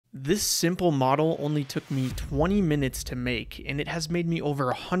This simple model only took me 20 minutes to make, and it has made me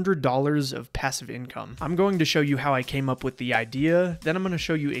over $100 of passive income. I'm going to show you how I came up with the idea, then I'm going to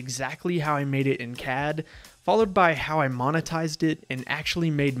show you exactly how I made it in CAD, followed by how I monetized it and actually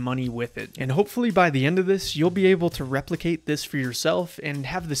made money with it. And hopefully by the end of this, you'll be able to replicate this for yourself and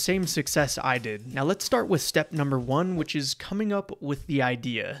have the same success I did. Now let's start with step number 1, which is coming up with the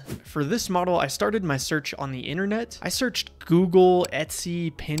idea. For this model, I started my search on the internet. I searched Google,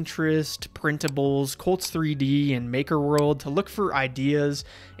 Etsy, Pinterest, Printables, Colts 3D, and MakerWorld to look for ideas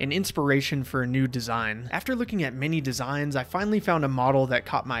and inspiration for a new design. After looking at many designs, I finally found a model that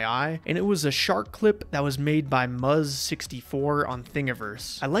caught my eye, and it was a shark clip that was made by Muzz64 on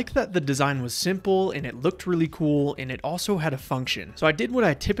Thingiverse. I liked that the design was simple and it looked really cool, and it also had a function. So I did what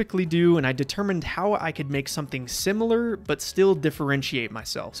I typically do, and I determined how I could make something similar but still differentiate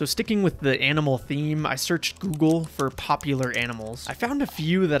myself. So sticking with the animal theme, I searched Google for popular animals. I found a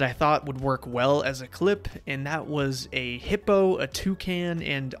few that I thought would work well as a clip, and that was a hippo, a toucan,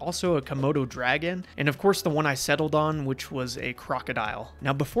 and also a Komodo dragon, and of course the one I settled on, which was a crocodile.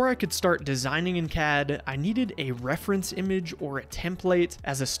 Now before I could start designing in CAD, I needed a reference image or a template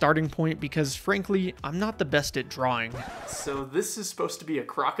as a starting point because frankly, I'm not the best at drawing. So this is supposed to be a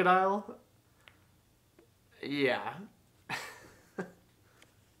crocodile? Yeah.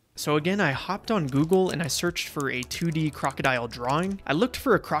 So again, I hopped on Google and I searched for a 2D crocodile drawing. I looked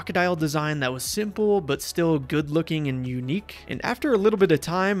for a crocodile design that was simple but still good looking and unique. And after a little bit of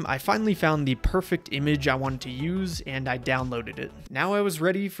time, I finally found the perfect image I wanted to use and I downloaded it. Now I was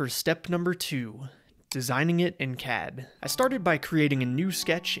ready for step number 2. Designing it in CAD. I started by creating a new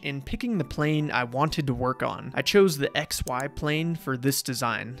sketch and picking the plane I wanted to work on. I chose the XY plane for this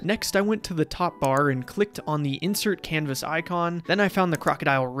design. Next, I went to the top bar and clicked on the Insert Canvas icon. Then I found the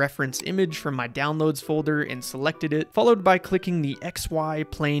crocodile reference image from my downloads folder and selected it, followed by clicking the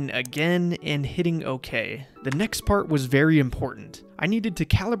XY plane again and hitting OK. The next part was very important. I needed to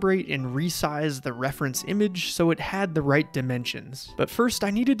calibrate and resize the reference image so it had the right dimensions. But first,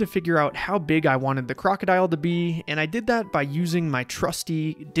 I needed to figure out how big I wanted the crocodile to be, and I did that by using my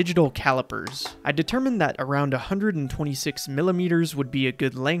trusty digital calipers. I determined that around 126 millimeters would be a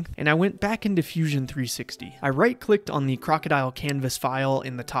good length, and I went back into Fusion 360. I right-clicked on the crocodile canvas file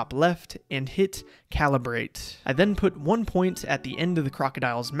in the top left and hit Calibrate. I then put one point at the end of the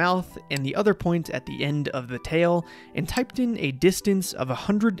crocodile's mouth and the other point at the end of the tail and typed in a distance of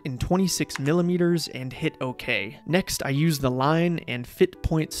 126 millimeters and hit OK. Next, I used the line and fit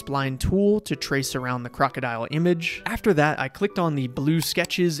point spline tool to trace around the crocodile image. After that, I clicked on the blue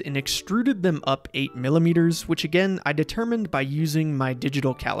sketches and extruded them up 8 millimeters, which again I determined by using my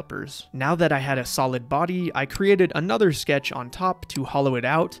digital calipers. Now that I had a solid body, I created another sketch on top to hollow it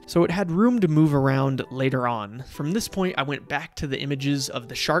out so it had room to move around later on. From this point, I went back to the images of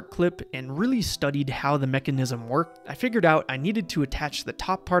the shark clip and really studied how the mechanism worked. I figured out I needed to attach the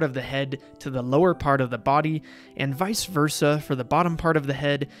top part of the head to the lower part of the body and vice versa for the bottom part of the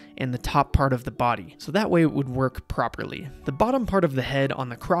head and the top part of the body, so that way it would work properly. The bottom part of the head on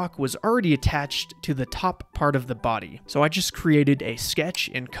the croc was already attached to the top part of the body, so I just created a sketch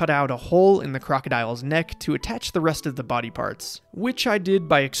and cut out a hole in the crocodile's neck to attach the rest of the body parts, which I did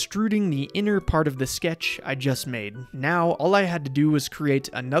by extruding the inner part of the sketch I just made. Now, all I had to do was create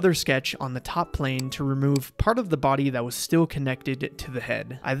another sketch on the top plane to remove part of the body that was still connected to the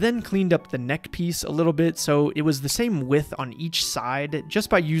head. I then cleaned up the neck piece a little bit so it was the same width on each side just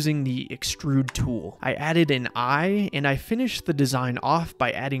by using the extrude tool. I added an eye and I finished the design off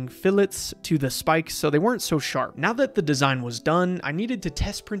by adding fillets to the spikes so they weren't so sharp. Now that the design was done, I needed to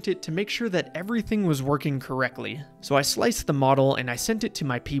test print it to make sure that everything was working correctly. So I sliced the model and I sent it to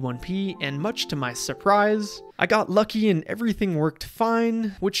my P1P, and much to my surprise, I got lucky and everything worked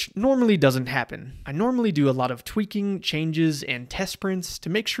fine, which normally doesn't happen. I normally do a lot of tweaking, changes, and test prints to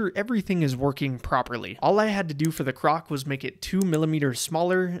make sure everything is working properly. All I had to do for the croc was make it 2 millimeters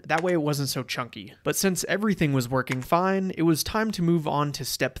smaller, that way it wasn't so chunky. But since everything was working fine, it was time to move on to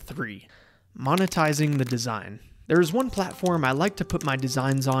step 3, monetizing the design. There is one platform I like to put my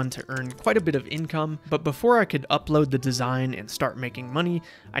designs on to earn quite a bit of income, but before I could upload the design and start making money,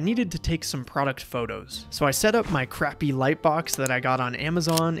 I needed to take some product photos. So I set up my crappy light box that I got on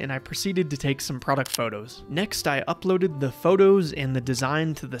Amazon and I proceeded to take some product photos. Next, I uploaded the photos and the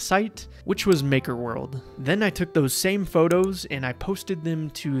design to the site, which was MakerWorld. Then I took those same photos and I posted them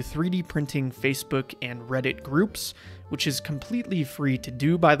to 3D printing Facebook and Reddit groups, which is completely free to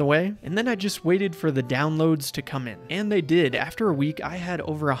do, by the way, and then I just waited for the downloads to come in. And they did. After a week, I had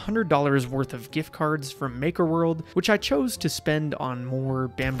over $100 worth of gift cards from MakerWorld, which I chose to spend on more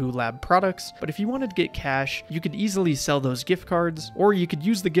Bambu Lab products, but if you wanted to get cash, you could easily sell those gift cards, or you could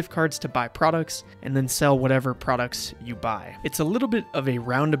use the gift cards to buy products and then sell whatever products you buy. It's a little bit of a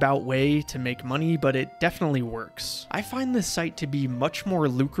roundabout way to make money, but it definitely works. I find this site to be much more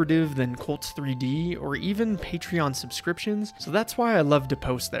lucrative than Colts 3D or even Patreon subscriptions, so that's why I love to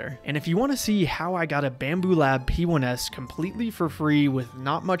post there. And if you want to see how I got a Bambu Lab P1S completely for free with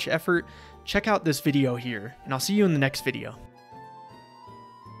not much effort, check out this video here, and I'll see you in the next video.